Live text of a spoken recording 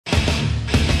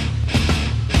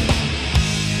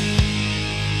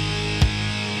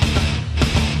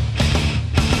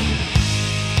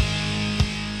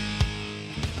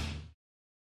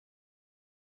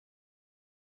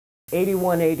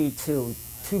81, 82,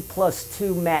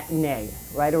 2+2 matinee,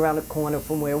 right around the corner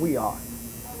from where we are.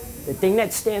 The thing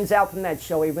that stands out from that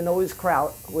show, even though it was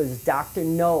crowd, was Dr.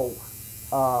 No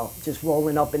just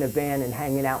rolling up in a van and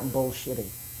hanging out and bullshitting.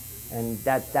 And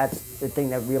that's the thing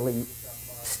that really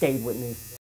stayed with me.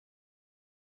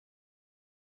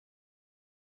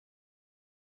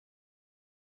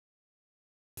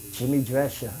 Jimmy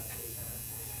Drescher.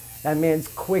 That man's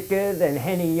quicker than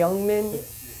Henny Youngman,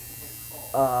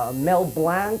 Mel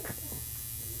Blanc,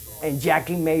 and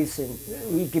Jackie Mason.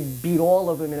 He could beat all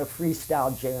of them in a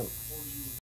freestyle jam.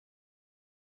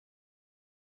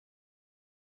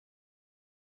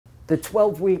 The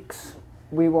 12 weeks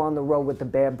we were on the road with the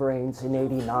Bad Brains in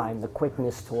 '89, the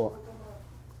Quickness Tour.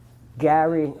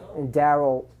 Gary and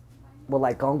Daryl were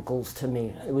like uncles to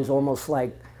me. It was almost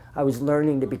like I was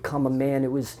learning to become a man.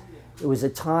 It was a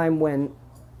time when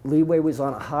Leeway was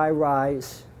on a high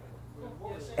rise,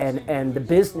 and the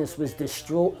business was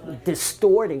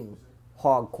distorting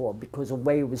hardcore because of the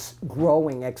way it was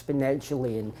growing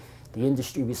exponentially, and the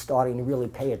industry was starting to really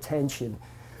pay attention.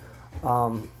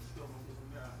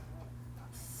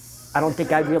 I don't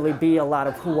think I'd really be a lot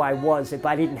of who I was if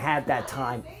I didn't have that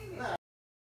time.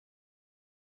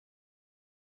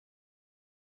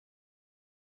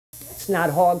 It's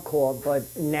not hardcore, but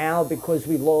now because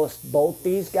we lost both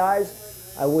these guys,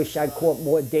 I wish I caught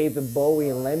more David Bowie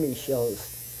and Lemmy shows.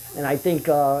 And I think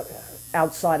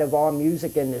outside of our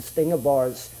music and this thing of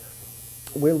ours,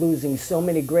 we're losing so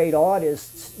many great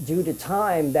artists due to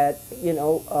time that, you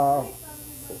know,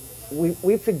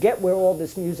 we forget where all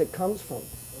this music comes from.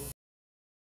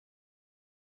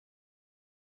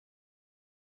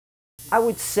 I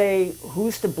would say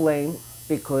who's to blame,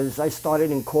 because I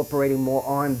started incorporating more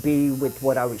R&B with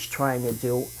what I was trying to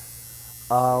do.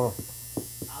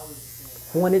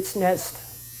 Hornet's Nest,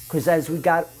 because as we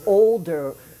got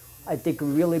older, I think we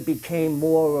really became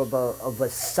more of a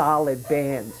solid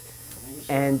band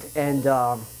and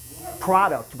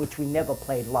product, which we never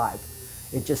played live.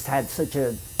 It just had such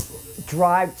a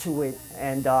drive to it,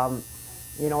 and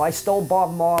you know, I stole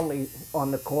Bob Marley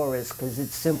on the chorus because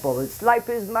it's simple. It's life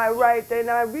is my right and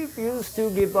I refuse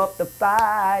to give up the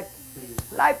fight.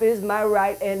 Life is my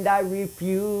right and I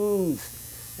refuse.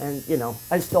 And, you know,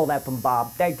 I stole that from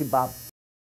Bob. Thank you, Bob.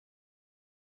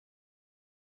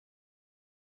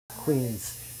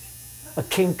 Queens. A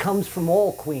king comes from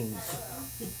all queens.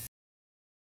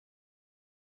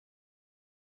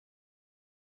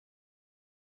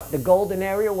 The golden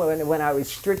area, when I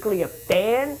was strictly a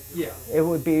fan, it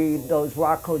would be those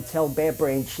Rock Hotel Bad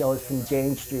Brain shows from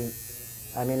Jane Street.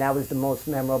 I mean, that was the most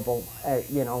memorable,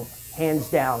 you know, hands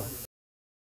down.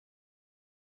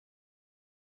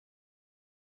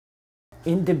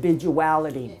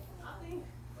 Individuality.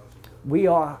 We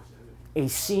are a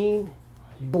scene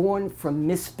born from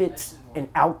misfits and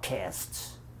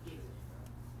outcasts.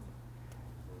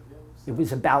 It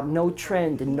was about no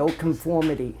trend and no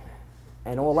conformity.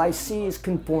 And all I see is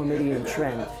conformity and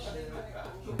trend.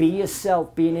 Be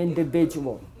yourself, be an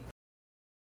individual.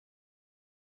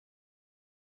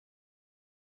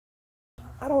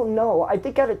 I don't know. I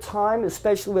think at a time,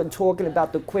 especially when talking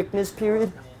about the Quickness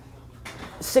period,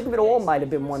 Sick of It All might have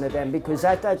been one of them, because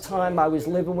at that time I was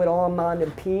living with Armand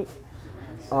and Pete.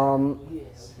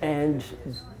 And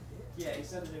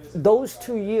those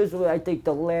 2 years were, I think,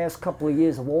 the last couple of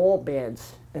years of all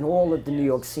bands and all of the New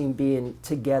York scene being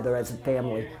together as a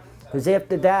family. Because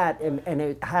after that, and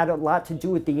it had a lot to do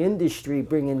with the industry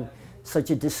bringing such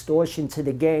a distortion to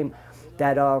the game,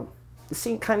 that the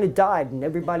scene kind of died and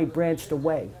everybody branched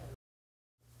away.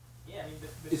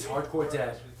 It's hardcore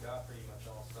dead.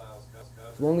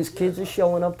 As long as kids are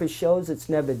showing up for shows, it's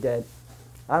never dead.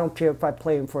 I don't care if I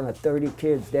play in front of 30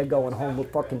 kids, they're going home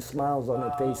with fucking smiles on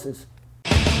their faces.